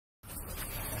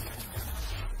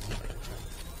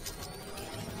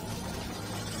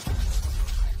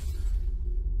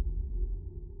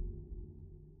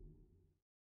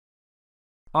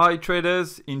Hi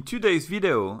traders, in today's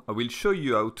video I will show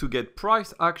you how to get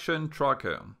price action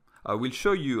tracker. I will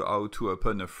show you how to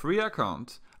open a free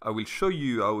account, I will show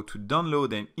you how to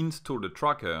download and install the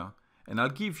tracker, and I'll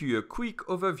give you a quick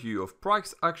overview of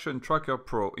Price Action Tracker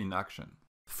Pro in action.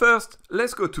 First,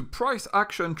 let's go to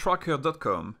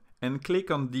priceactiontracker.com and click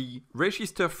on the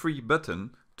Register Free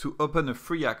button to open a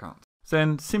free account.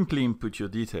 Then simply input your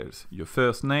details, your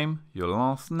first name, your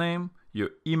last name,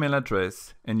 your email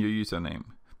address, and your username.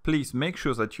 Please make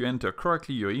sure that you enter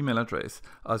correctly your email address,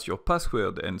 as your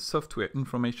password and software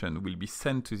information will be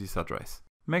sent to this address.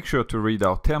 Make sure to read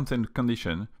our terms and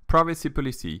conditions, privacy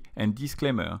policy, and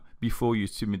disclaimer before you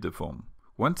submit the form.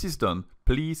 Once it's done,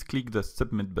 please click the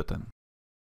Submit button.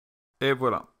 Et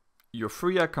voilà! Your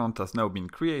free account has now been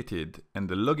created and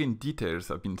the login details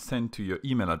have been sent to your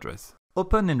email address.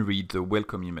 Open and read the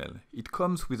welcome email. It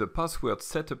comes with a password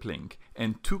setup link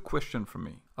and 2 questions from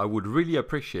me. I would really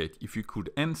appreciate if you could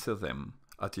answer them,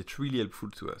 as it's really helpful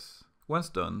to us. Once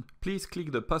done, please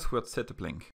click the password setup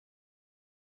link.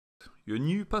 Your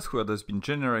new password has been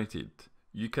generated.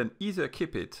 You can either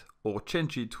keep it or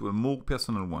change it to a more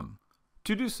personal one.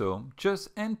 To do so, just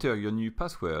enter your new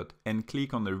password and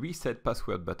click on the Reset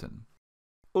Password button.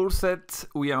 All set,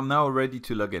 we are now ready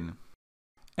to log in.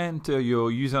 Enter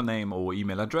your username or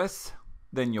email address,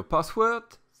 then your password,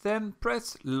 then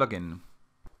press Login.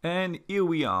 And here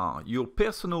we are, your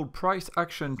personal Price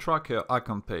Action Tracker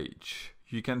account page.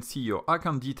 You can see your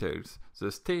account details,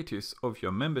 the status of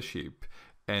your membership,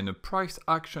 and a Price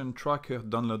Action Tracker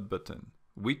download button,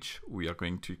 which we are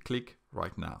going to click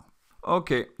right now.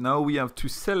 Okay, now we have to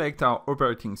select our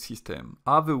operating system.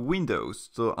 I have a Windows,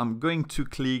 so I'm going to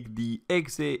click the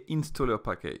Exe installer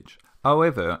package.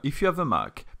 However, if you have a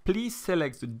Mac, please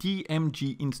select the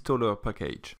DMG installer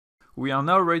package. We are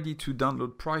now ready to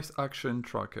download Price Action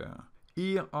Tracker.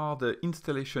 Here are the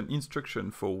installation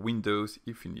instructions for Windows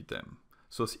if you need them.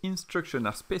 Those instructions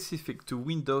are specific to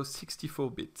Windows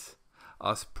 64-bit,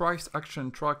 as Price Action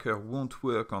Tracker won't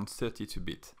work on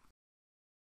 32-bit.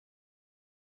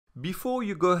 Before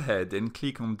you go ahead and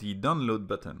click on the download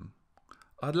button,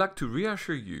 I'd like to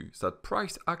reassure you that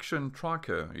Price Action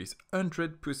Tracker is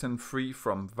 100% free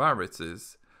from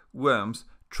viruses, worms,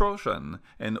 Trojan,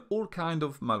 and all kinds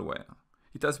of malware.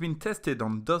 It has been tested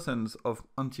on dozens of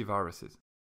antiviruses.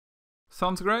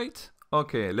 Sounds great?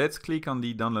 Okay, let's click on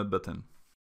the download button.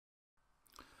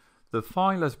 The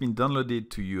file has been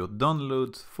downloaded to your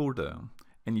Downloads folder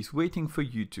and is waiting for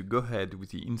you to go ahead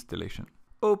with the installation.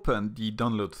 Open the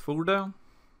Downloads folder.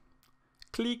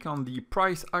 Click on the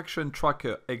Price Action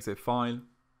Tracker exe file,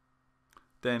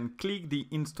 then click the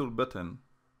Install button.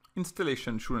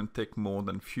 Installation shouldn't take more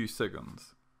than a few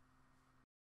seconds.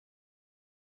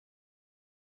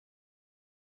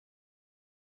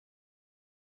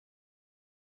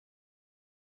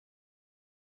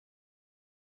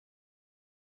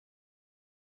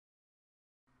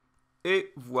 Et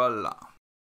voilà!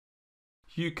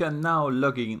 You can now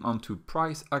log in onto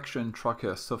Price Action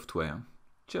Tracker software.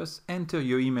 Just enter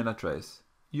your email address,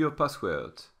 your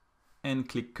password, and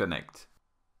click Connect.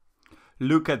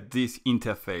 Look at this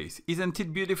interface. Isn't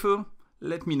it beautiful?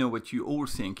 Let me know what you all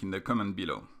think in the comment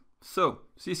below. So,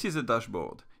 this is a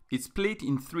dashboard. It's split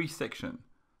in 3 sections.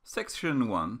 Section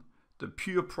 1, the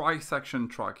pure price action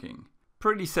tracking.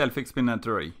 Pretty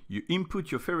self-explanatory. You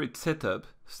input your favorite setup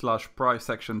 / price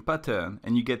action pattern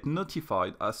and you get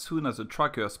notified as soon as the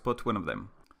tracker spots one of them.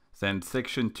 Then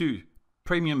section 2,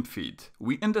 Premium feed.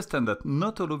 We understand that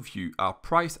not all of you are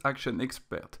price action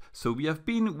experts, so we have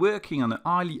been working on a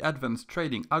highly advanced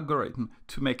trading algorithm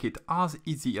to make it as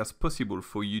easy as possible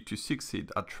for you to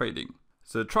succeed at trading.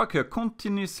 The tracker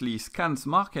continuously scans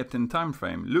market and time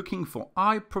frame looking for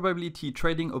high probability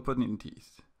trading opportunities.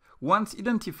 Once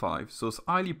identified, those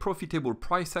highly profitable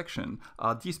price actions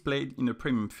are displayed in a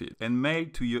premium feed and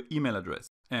mailed to your email address.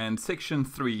 And section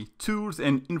 3, Tools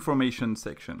and Information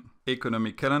section.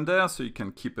 Economic calendar, so you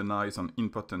can keep an eye on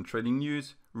important trading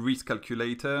news. Risk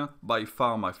calculator, by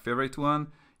far my favorite one.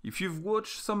 If you've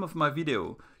watched some of my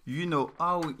videos, you know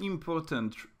how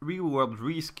important reward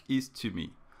risk is to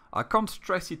me. I can't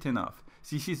stress it enough.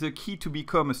 This is the key to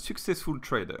become a successful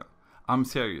trader. I'm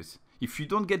serious. If you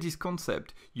don't get this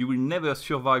concept, you will never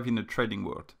survive in the trading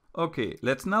world. Okay,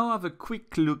 let's now have a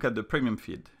quick look at the premium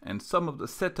feed and some of the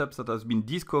setups that has been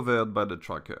discovered by the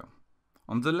tracker.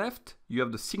 On the left, you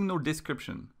have the signal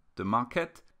description, the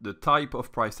market, the type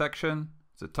of price action,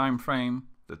 the time frame,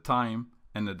 the time,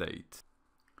 and the date.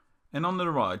 And on the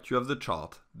right, you have the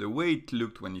chart, the way it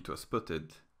looked when it was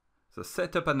spotted, the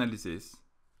setup analysis,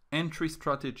 entry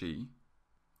strategy,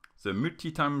 the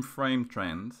multi-time frame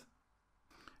trends,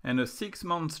 and a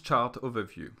 6-month chart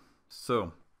overview.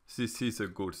 So, This is a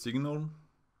gold signal.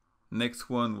 Next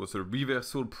one was a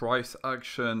reversal price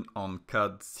action on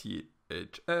CAD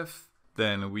CHF.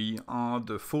 Then we had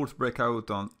the false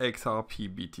breakout on XRP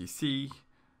BTC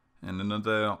and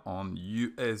another on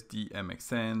USD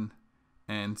MXN.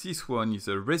 And this one is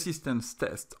a resistance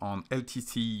test on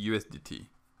LTC USDT.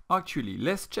 Actually,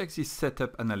 let's check this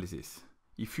setup analysis.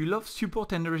 If you love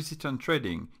support and resistance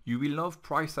trading, you will love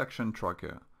Price Action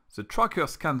Tracker. The tracker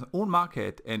scans all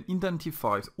market and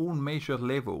identifies all major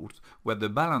levels where the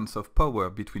balance of power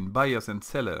between buyers and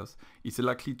sellers is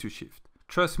likely to shift.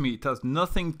 Trust me, it has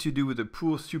nothing to do with the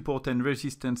poor support and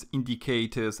resistance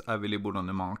indicators available on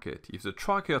the market. If the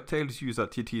tracker tells you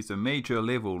that it is a major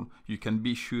level, you can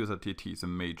be sure that it is a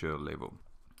major level.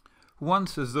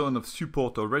 Once a zone of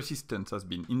support or resistance has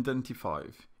been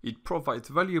identified, it provides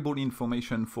valuable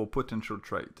information for potential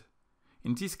trade.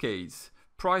 In this case,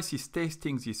 price is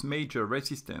testing this major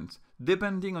resistance.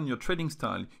 Depending on your trading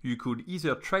style, you could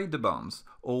either trade the bounce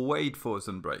or wait for a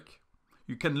zone break.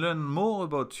 You can learn more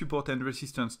about support and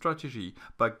resistance strategy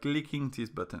by clicking this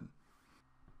button.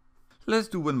 Let's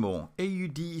do one more.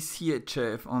 AUD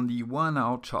CHF on the 1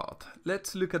 hour chart.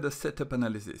 Let's look at the setup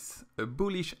analysis. A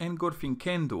bullish engulfing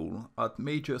candle at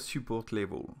major support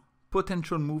level.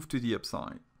 Potential move to the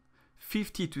upside.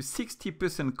 50 to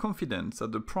 60% confidence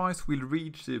that the price will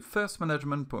reach the first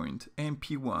management point,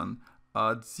 MP1,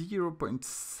 at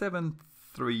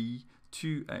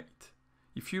 0.7328.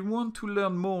 If you want to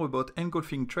learn more about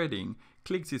engulfing trading,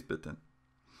 click this button.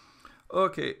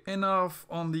 Okay, enough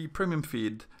on the premium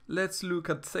feed. Let's look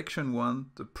at section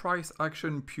 1, the price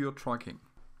action pure tracking.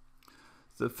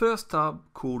 The first tab,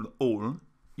 called All,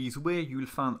 is where you'll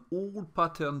find all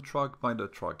patterns tracked by the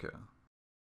tracker.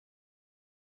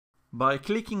 By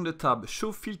clicking the tab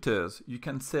Show Filters, you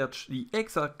can search the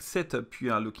exact setup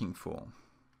you are looking for.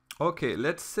 Okay,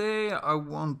 let's say I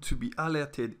want to be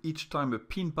alerted each time a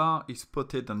pin bar is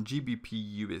spotted on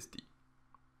GBP USD.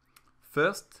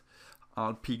 First,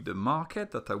 I'll pick the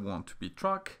market that I want to be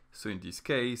tracked. So in this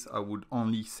case, I would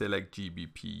only select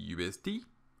GBP USD.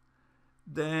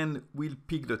 Then we'll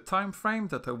pick the time frame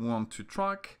that I want to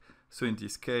track. So in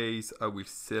this case, I will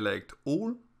select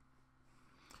all.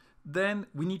 Then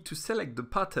we need to select the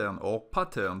pattern or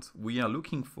patterns we are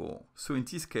looking for. So in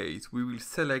this case, we will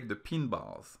select the pin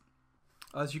bars.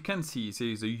 As you can see, there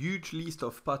is a huge list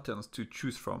of patterns to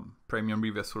choose from. Premium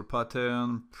reversal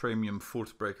pattern, premium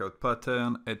false breakout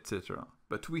pattern, etc.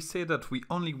 But we say that we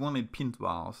only wanted pin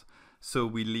bars, so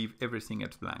we leave everything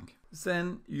else blank.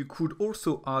 Then you could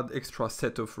also add extra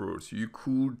set of rules. You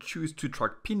could choose to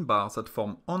track pin bars that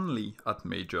form only at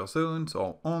major zones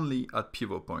or only at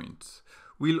pivot points.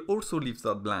 We'll also leave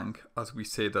that blank as we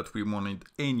say that we wanted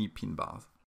any pin bars.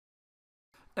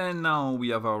 And now we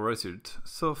have our result.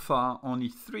 So far, only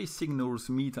 3 signals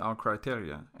meet our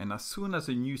criteria, and as soon as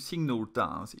a new signal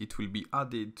does, it will be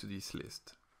added to this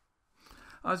list.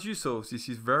 As you saw, this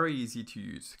is very easy to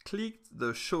use. Click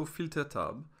the Show Filter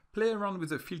tab, play around with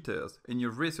the filters, and your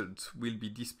results will be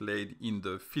displayed in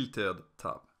the Filtered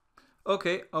tab.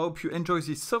 Okay, I hope you enjoyed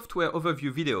this software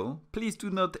overview video. Please do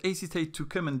not hesitate to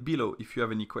comment below if you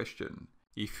have any question.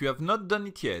 If you have not done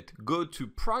it yet, go to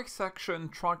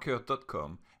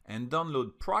priceactiontracker.com and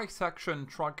download Price Action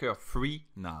Tracker free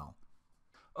now.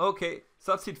 Okay,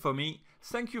 that's it for me.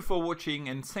 Thank you for watching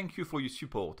and thank you for your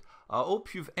support. I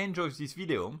hope you've enjoyed this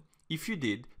video. If you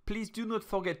did, please do not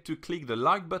forget to click the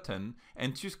like button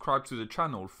and subscribe to the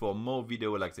channel for more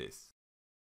videos like this.